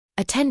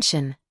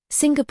Attention,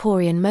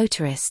 Singaporean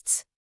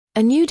motorists.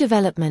 A new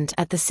development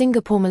at the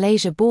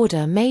Singapore-Malaysia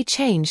border may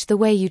change the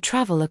way you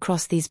travel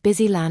across these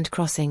busy land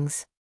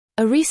crossings.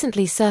 A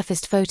recently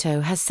surfaced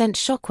photo has sent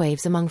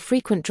shockwaves among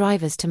frequent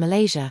drivers to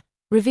Malaysia,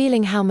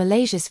 revealing how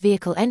Malaysia's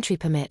Vehicle Entry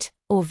Permit,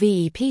 or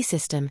VEP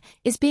system,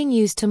 is being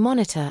used to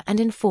monitor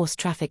and enforce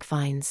traffic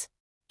fines.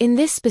 In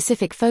this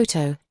specific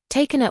photo,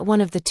 taken at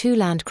one of the two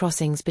land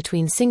crossings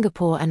between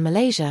Singapore and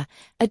Malaysia,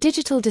 a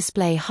digital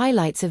display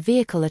highlights a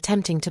vehicle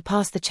attempting to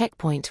pass the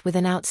checkpoint with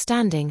an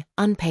outstanding,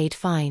 unpaid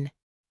fine.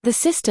 The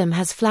system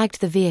has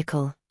flagged the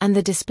vehicle, and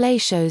the display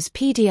shows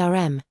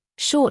PDRM,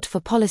 short for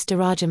Polis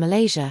Diraja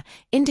Malaysia,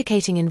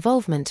 indicating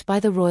involvement by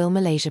the Royal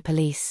Malaysia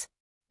Police.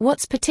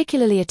 What's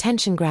particularly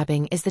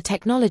attention-grabbing is the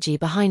technology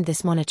behind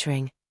this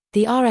monitoring.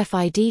 The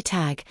RFID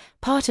tag,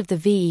 part of the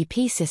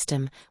VEP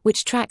system,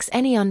 which tracks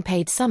any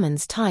unpaid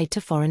summons tied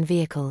to foreign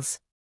vehicles.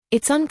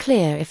 It's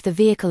unclear if the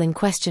vehicle in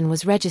question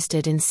was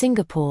registered in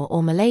Singapore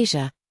or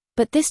Malaysia,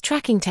 but this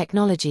tracking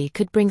technology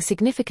could bring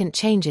significant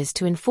changes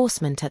to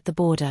enforcement at the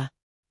border.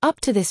 Up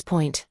to this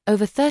point,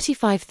 over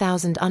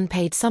 35,000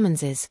 unpaid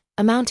summonses,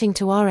 amounting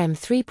to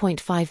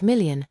RM3.5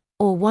 million,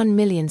 or 1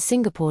 million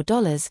Singapore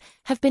dollars,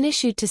 have been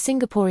issued to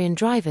Singaporean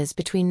drivers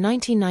between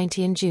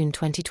 1990 and June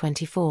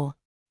 2024.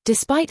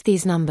 Despite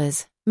these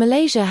numbers,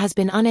 Malaysia has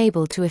been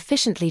unable to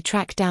efficiently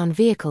track down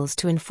vehicles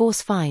to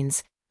enforce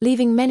fines,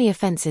 leaving many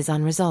offences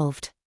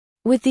unresolved.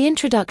 With the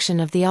introduction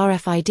of the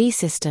RFID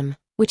system,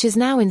 which is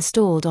now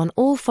installed on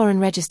all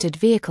foreign-registered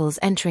vehicles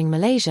entering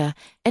Malaysia,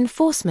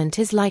 enforcement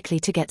is likely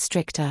to get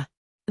stricter.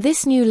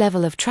 This new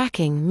level of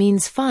tracking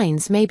means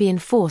fines may be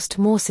enforced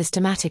more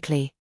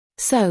systematically.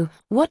 So,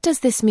 what does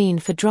this mean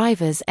for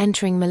drivers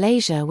entering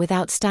Malaysia with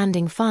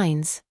outstanding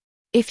fines?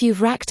 If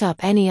you've racked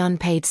up any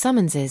unpaid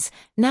summonses,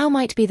 now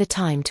might be the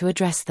time to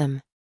address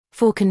them.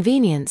 For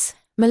convenience,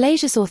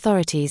 Malaysia's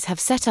authorities have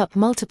set up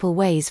multiple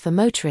ways for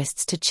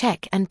motorists to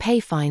check and pay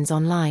fines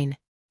online.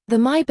 The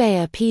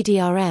MyBaya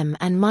PDRM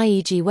and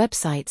MyEG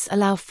websites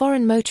allow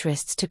foreign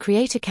motorists to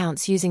create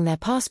accounts using their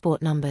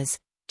passport numbers,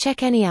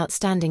 check any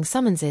outstanding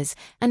summonses,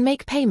 and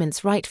make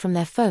payments right from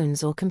their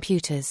phones or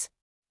computers.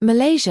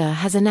 Malaysia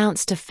has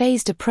announced a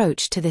phased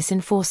approach to this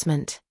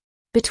enforcement.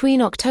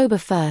 Between October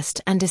 1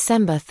 and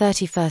December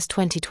 31,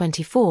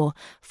 2024,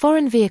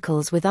 foreign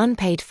vehicles with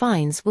unpaid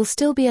fines will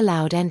still be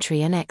allowed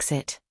entry and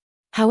exit.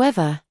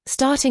 However,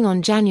 starting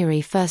on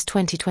January 1,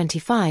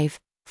 2025,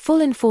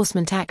 full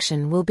enforcement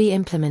action will be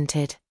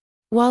implemented.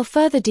 While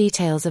further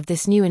details of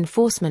this new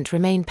enforcement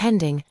remain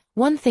pending,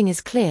 one thing is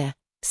clear: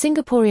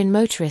 Singaporean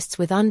motorists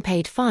with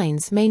unpaid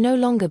fines may no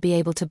longer be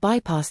able to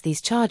bypass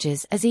these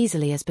charges as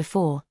easily as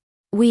before.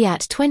 We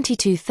at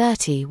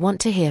 2230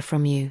 want to hear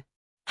from you.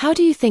 How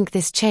do you think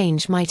this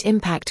change might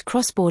impact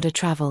cross-border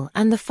travel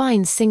and the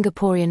fines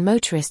Singaporean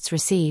motorists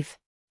receive?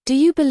 Do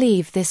you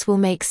believe this will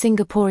make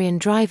Singaporean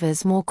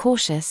drivers more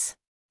cautious?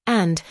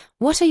 And,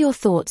 what are your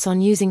thoughts on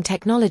using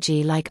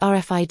technology like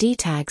RFID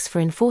tags for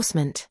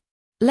enforcement?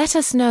 Let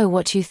us know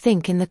what you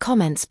think in the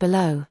comments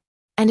below.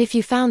 And if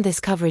you found this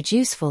coverage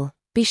useful,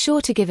 be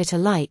sure to give it a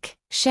like,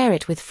 share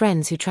it with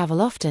friends who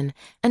travel often,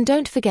 and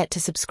don't forget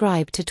to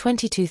subscribe to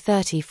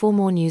 2230 for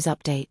more news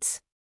updates.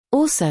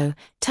 Also,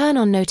 turn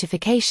on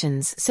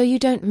notifications so you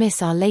don't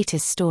miss our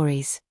latest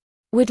stories.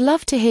 We'd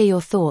love to hear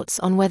your thoughts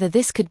on whether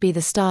this could be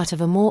the start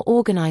of a more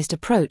organized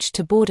approach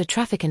to border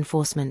traffic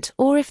enforcement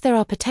or if there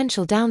are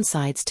potential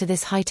downsides to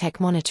this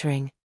high-tech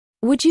monitoring.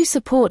 Would you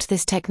support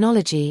this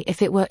technology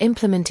if it were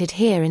implemented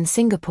here in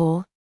Singapore?